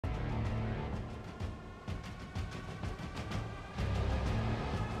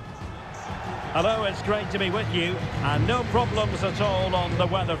Hello, it's great to be with you, and no problems at all on the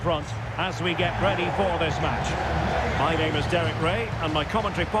weather front as we get ready for this match. My name is Derek Ray, and my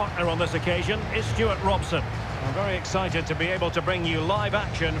commentary partner on this occasion is Stuart Robson. I'm very excited to be able to bring you live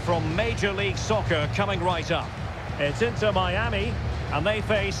action from Major League Soccer coming right up. It's Inter Miami, and they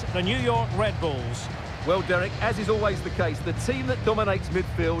face the New York Red Bulls. Well, Derek, as is always the case, the team that dominates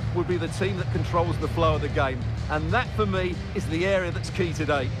midfield will be the team that controls the flow of the game. And that, for me, is the area that's key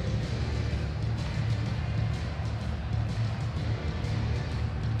today.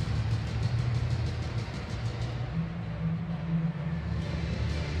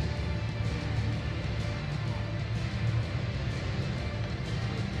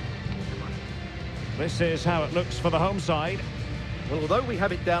 This is how it looks for the home side. Well, although we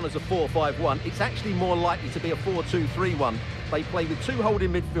have it down as a 4-5-1, it's actually more likely to be a 4-2-3-1. They play with two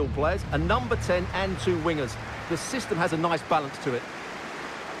holding midfield players, a number 10 and two wingers. The system has a nice balance to it.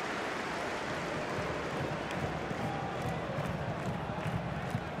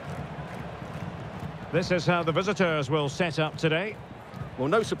 This is how the visitors will set up today. Well,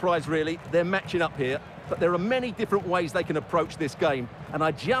 no surprise really, they're matching up here, but there are many different ways they can approach this game, and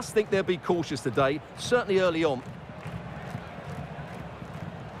I just think they'll be cautious today, certainly early on.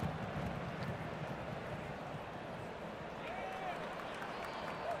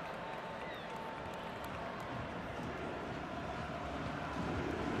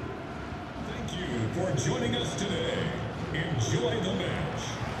 Thank you for joining us today. Enjoy the match.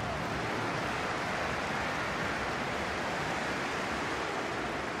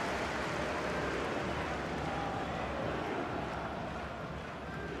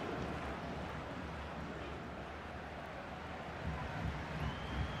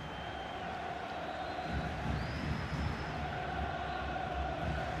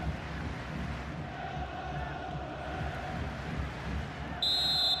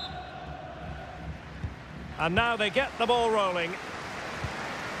 And now they get the ball rolling.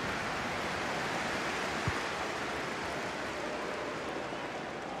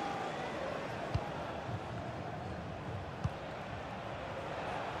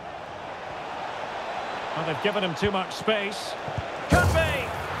 Well, they've given him too much space. Could be!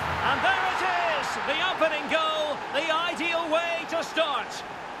 And there it is! The opening goal, the ideal way to start.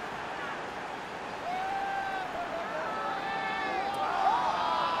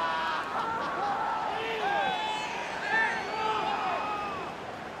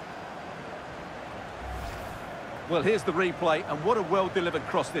 Well, here's the replay, and what a well-delivered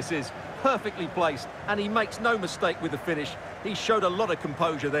cross this is. Perfectly placed, and he makes no mistake with the finish. He showed a lot of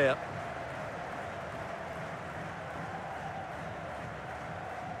composure there.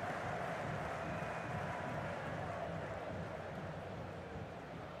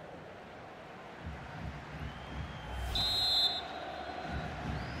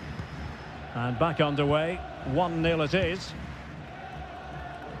 And back underway, 1-0 it is.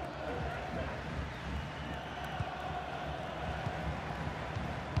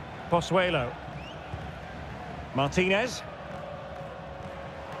 Pozuelo. Martinez.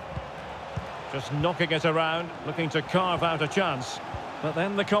 Just knocking it around, looking to carve out a chance. But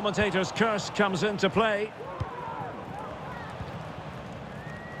then the commentator's curse comes into play.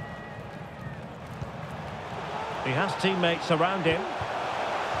 He has teammates around him.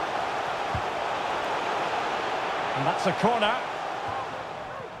 And that's a corner.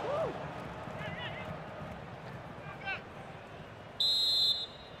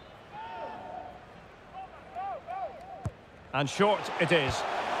 And short it is.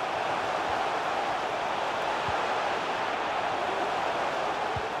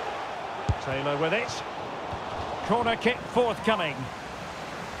 Taylor with it. Corner kick forthcoming.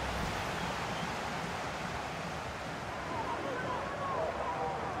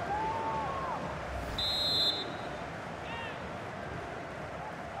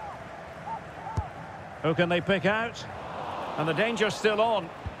 Who can they pick out? And the danger's still on.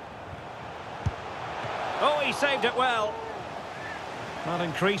 Oh, he saved it well. Not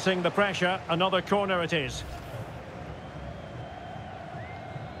increasing the pressure. Another corner it is.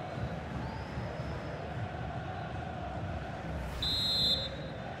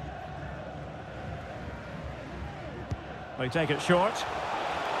 They take it short.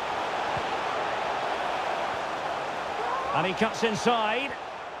 And he cuts inside.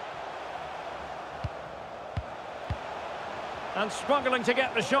 And struggling to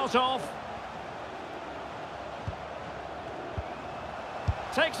get the shot off.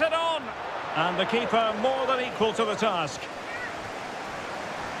 Takes it on. And the keeper more than equal to the task.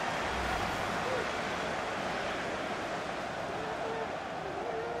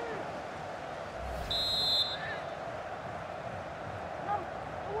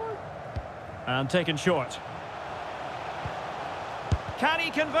 And taken short. Can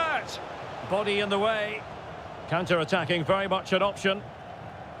he convert? Body in the way. Counter-attacking, very much an option.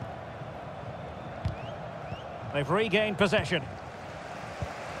 They've regained possession.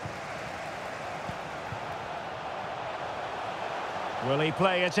 Will he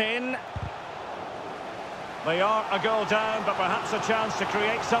play it in? They are a goal down, but perhaps a chance to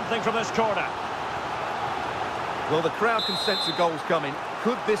create something from this corner. Well, the crowd can sense the goal's coming.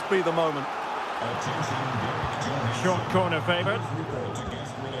 Could this be the moment? Short corner favoured. Report to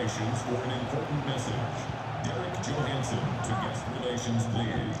guest relations for an important message. Derek Johansson to guest relations,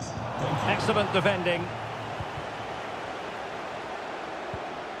 please. Thank you. Excellent defending.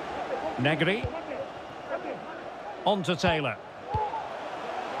 Negri. On to Taylor.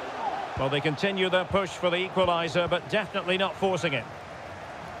 Well, they continue their push for the equaliser, but definitely not forcing it.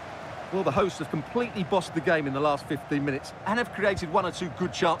 Well, the hosts have completely bossed the game in the last 15 minutes and have created one or two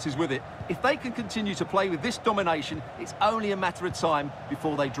good chances with it. If they can continue to play with this domination, it's only a matter of time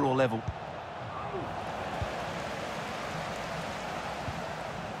before they draw level.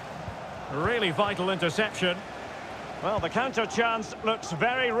 Really vital interception. Well, the counter chance looks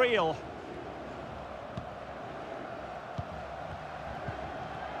very real.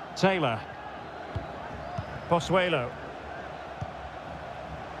 Taylor. Pozuelo.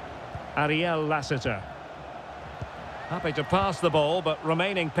 Ariel Lassiter. Happy to pass the ball, but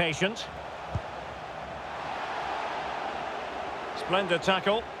remaining patient. Splendid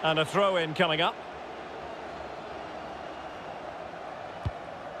tackle, and a throw-in coming up.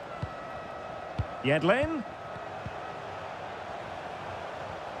 Yedlin.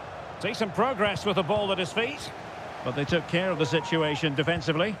 Decent progress with the ball at his feet, but they took care of the situation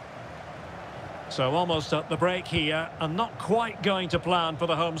defensively. So almost at the break here, and not quite going to plan for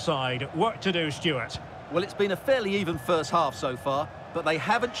the home side. Work to do, Stuart. Well, it's been a fairly even first half so far, but they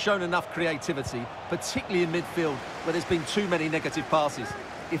haven't shown enough creativity, particularly in midfield, where there's been too many negative passes.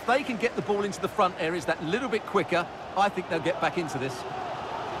 If they can get the ball into the front areas that little bit quicker, I think they'll get back into this.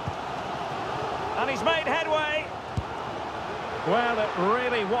 And he's made headway. Well, it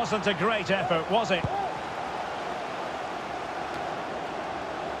really wasn't a great effort, was it?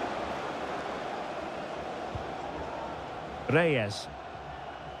 Reyes.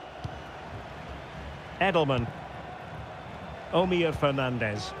 Edelman. Omir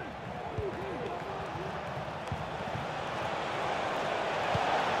Fernandez.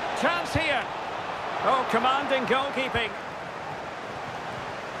 Chance here. Oh, commanding goalkeeping.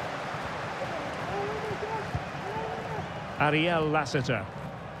 Ariel Lassiter.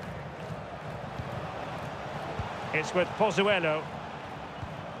 It's with Pozuelo.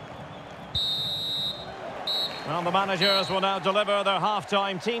 Well, the managers will now deliver their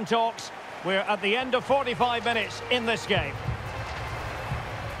half-time team talks. We're at the end of 45 minutes in this game.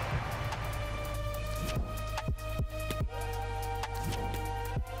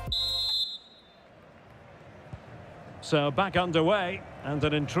 So back underway, and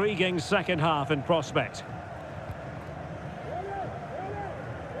an intriguing second half in prospect.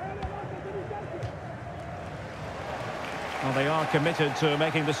 Well, they are committed to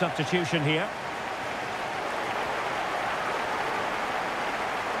making the substitution here.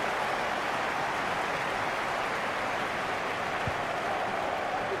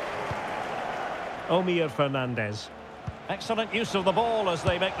 Omir Fernandez. Excellent use of the ball as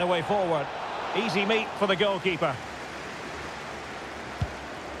they make their way forward. Easy meet for the goalkeeper.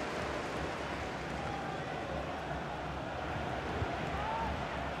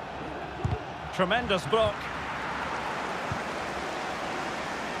 Tremendous block.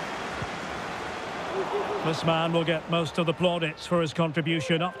 This man will get most of the plaudits for his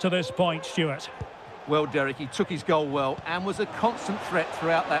contribution up to this point, Stuart. Well, Derek, he took his goal well and was a constant threat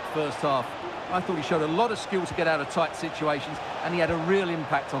throughout that first half. I thought he showed a lot of skill to get out of tight situations, and he had a real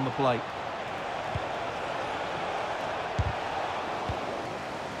impact on the plate.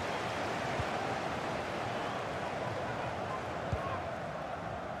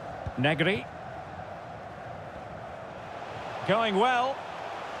 Negri. Going well.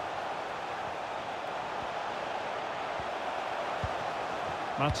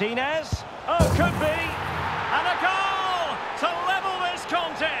 Martinez. Oh, could be. And a goal to level this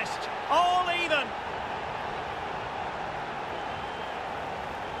contest. All even.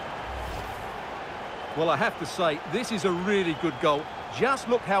 Well, I have to say, this is a really good goal. Just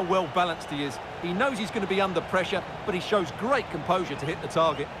look how well balanced he is. He knows he's going to be under pressure, but he shows great composure to hit the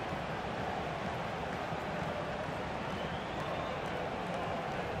target.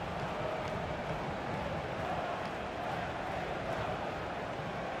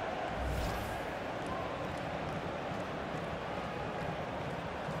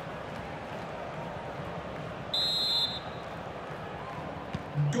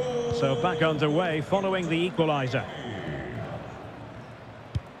 Goal. So back underway following the equaliser.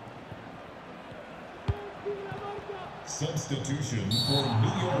 Substitution for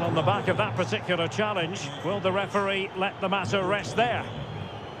New York. And on the back of that particular challenge, will the referee let the matter rest there?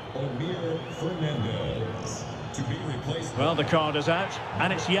 Amir Fernandez to be replaced. Well, the card is out,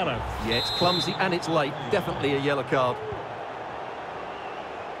 and it's yellow. Yeah, it's clumsy and it's late. Definitely a yellow card.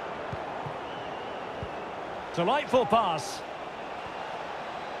 Delightful pass.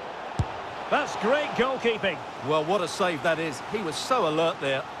 That's great goalkeeping. Well, what a save that is. He was so alert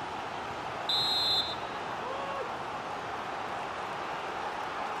there.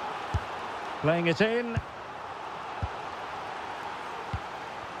 Playing it in.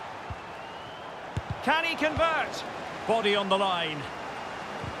 Can he convert? Body on the line.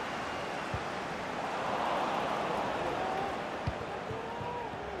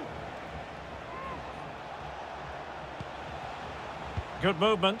 Good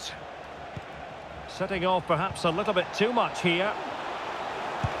movement. Setting off perhaps a little bit too much here.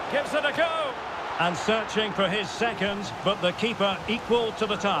 Gives it a go. And searching for his second, but the keeper equal to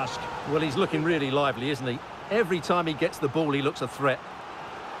the task. Well, he's looking really lively, isn't he? Every time he gets the ball, he looks a threat.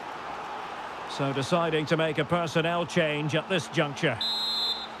 So deciding to make a personnel change at this juncture.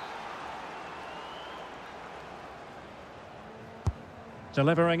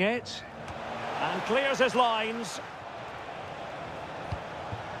 Delivering it. And clears his lines.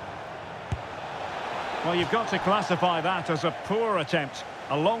 Well, you've got to classify that as a poor attempt.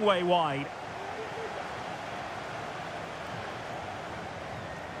 A long way wide.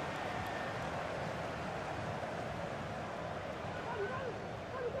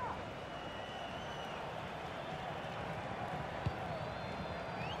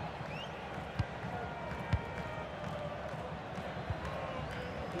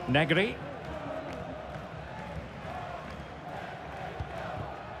 Negri.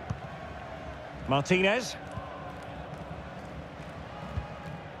 Martinez.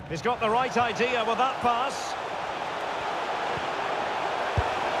 He's got the right idea with that pass.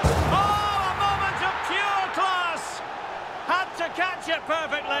 Oh, a moment of pure class! Had to catch it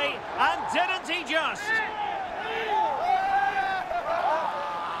perfectly, and didn't he just?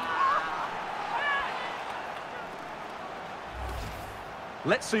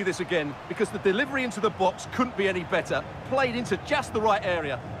 Let's see this again, because the delivery into the box couldn't be any better. Played into just the right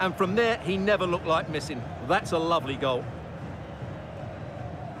area, and from there, he never looked like missing. That's a lovely goal.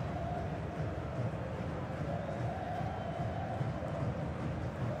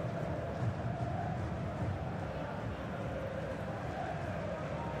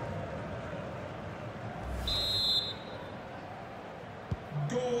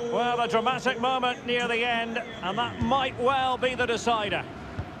 Well, a dramatic moment near the end, and that might well be the decider.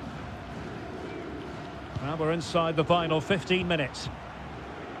 Well, we're inside the final 15 minutes.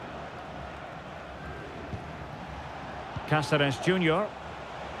 Cáceres Jr.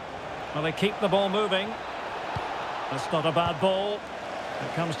 Well, they keep the ball moving. That's not a bad ball.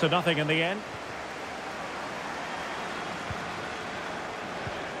 It comes to nothing in the end.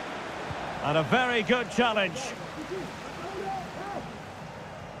 And a very good challenge.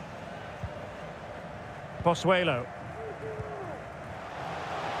 Pozuelo.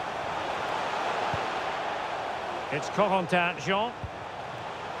 It's Corentin Jean.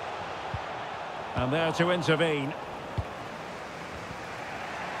 And there to intervene.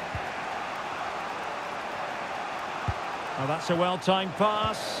 Well, that's a well-timed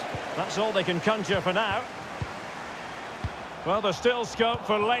pass. That's all they can conjure for now. Well, there's still scope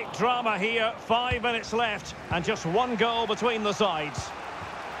for late drama here. 5 minutes left and just one goal between the sides.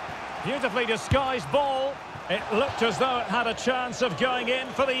 Beautifully disguised ball. It looked as though it had a chance of going in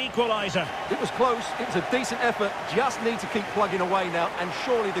for the equaliser. It was close, it was a decent effort. Just need to keep plugging away now, and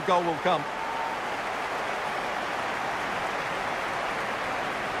surely the goal will come.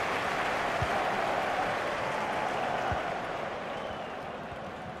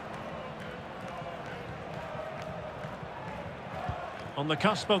 On the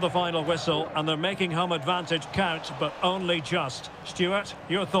cusp of the final whistle, and they're making home advantage count, but only just. Stuart,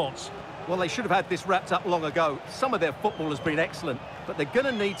 your thoughts? Well, they should have had this wrapped up long ago. Some of their football has been excellent, but they're going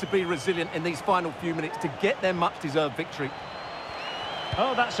to need to be resilient in these final few minutes to get their much-deserved victory.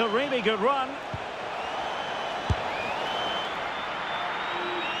 Oh, that's a really good run.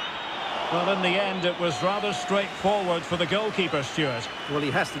 Well, in the end, it was rather straightforward for the goalkeeper, Stuart. Well,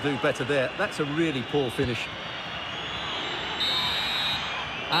 he has to do better there. That's a really poor finish.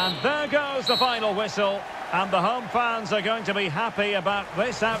 And there goes the final whistle, and the home fans are going to be happy about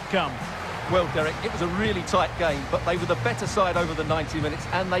this outcome. Well, Derek, it was a really tight game, but they were the better side over the 90 minutes,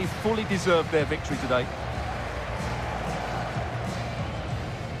 and they fully deserved their victory today.